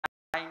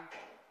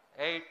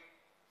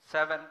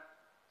7,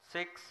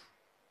 6,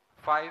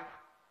 5,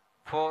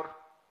 4,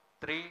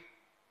 3,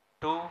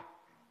 2,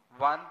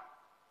 1,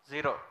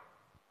 0.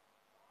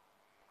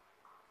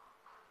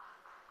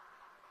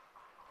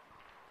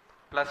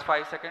 Plus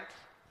 5 seconds.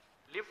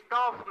 Lift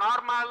off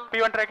normal.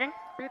 P1 tracking.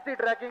 P3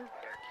 tracking.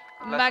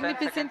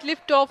 Magnificent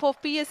lift off of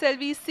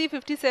PSLV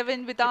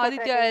C57 with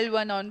Aditya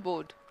L1 on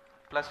board.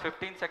 Plus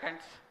 15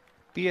 seconds.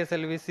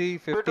 PSLV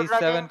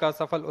C57 का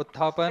सफल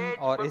उत्थापन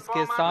और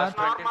इसके साथ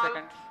 20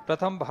 seconds.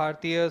 प्रथम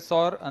भारतीय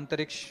सौर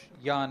अंतरिक्ष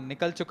यान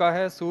निकल चुका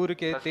है सूर्य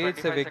के Plus तेज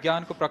से 25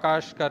 विज्ञान को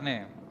प्रकाश करने।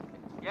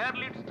 Air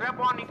lead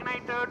strap on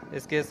ignited.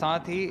 इसके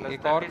साथ ही Plus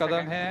एक और 30 कदम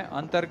seconds. है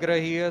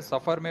अंतर्ग्रहीय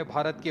सफर में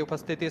भारत की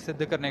उपस्थिति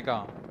सिद्ध करने का।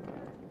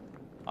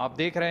 आप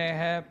देख रहे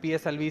हैं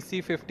PSLV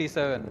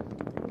C57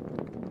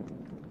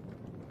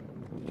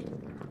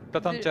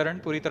 प्रथम चरण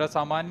पूरी तरह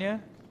सामान्य।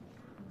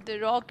 The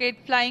rocket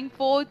flying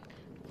forth,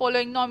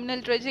 following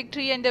nominal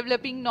trajectory and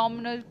developing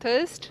nominal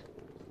thrust.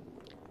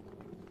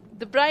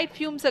 The bright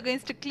fumes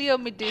against a clear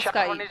midday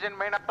sky.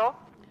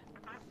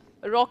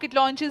 A rocket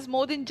launch is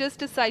more than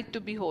just a sight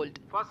to behold.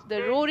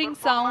 The roaring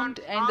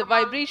sound and the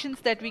vibrations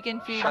that we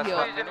can feel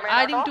here,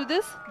 adding to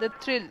this, the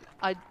thrill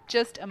are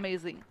just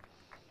amazing.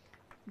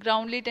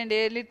 Ground lit and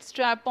air lit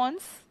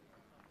strap-ons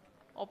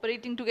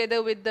operating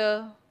together with the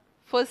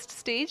first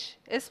stage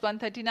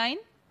S139.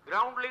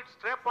 Ground lead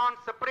strap on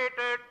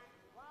separated.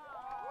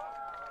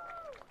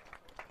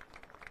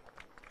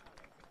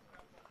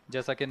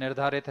 जैसा कि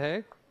निर्धारित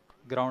है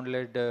ground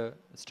lead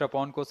strap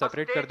on को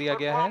separate कर दिया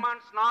गया है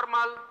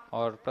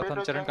और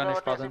प्रथम चरण का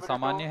निष्पादन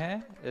सामान्य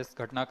है। इस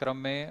घटनाक्रम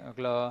में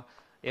अगला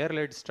एयर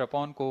लेड स्ट्रैप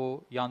ऑन को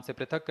यान से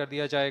पृथक कर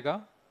दिया जाएगा।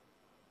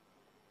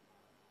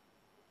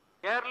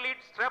 Air lead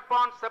strap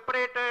on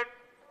separated.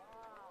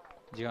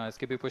 जी हाँ,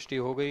 इसकी भी पुष्टि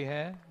हो गई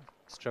है।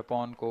 स्ट्रैप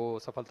ऑन को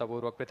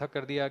सफलतापूर्वक पृथक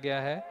कर दिया गया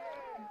है।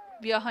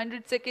 We are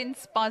 100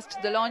 seconds past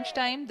the launch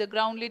time. The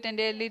ground lit and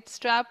air lit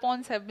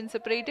strap-ons have been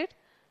separated.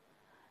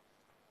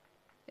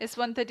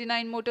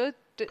 S139 motor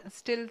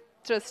still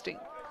thrusting.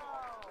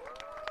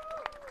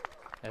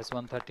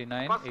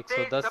 S139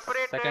 110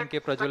 second के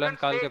प्रज्वलन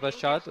काल के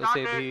पश्चात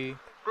उसे भी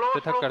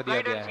पृथक कर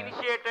दिया गया है।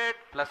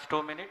 Plus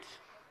 2 minutes.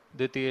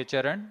 द्वितीय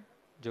चरण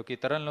जो कि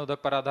तरल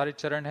नोदक पर आधारित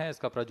चरण है,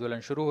 इसका प्रज्वलन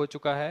शुरू हो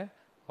चुका है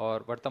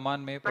और वर्तमान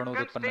में प्रणोद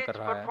उत्पन्न कर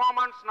रहा है।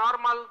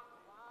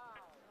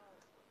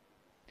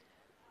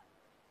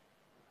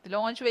 The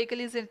launch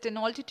vehicle is at an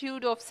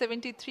altitude of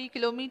 73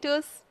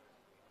 kilometers.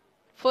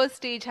 First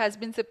stage has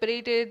been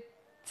separated.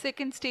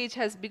 Second stage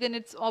has begun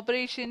its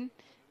operation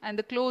and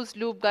the closed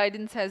loop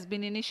guidance has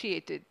been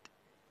initiated.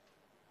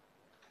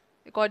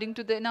 According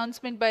to the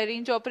announcement by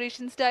Range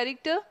Operations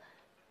Director,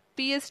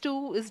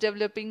 PS2 is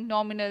developing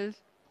nominal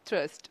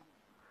thrust.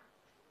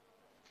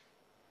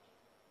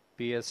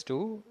 PS2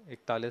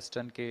 41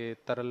 ton के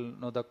तरल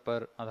नोदक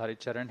पर आधारित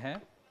चरण है।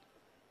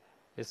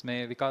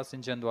 इसमें विकास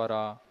engine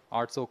द्वारा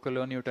 800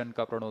 kilo Newton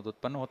का प्रणोद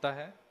उत्पन्न होता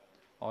है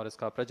और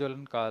इसका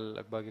प्रज्वलन काल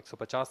लगभग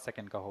 150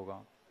 सेकंड का होगा।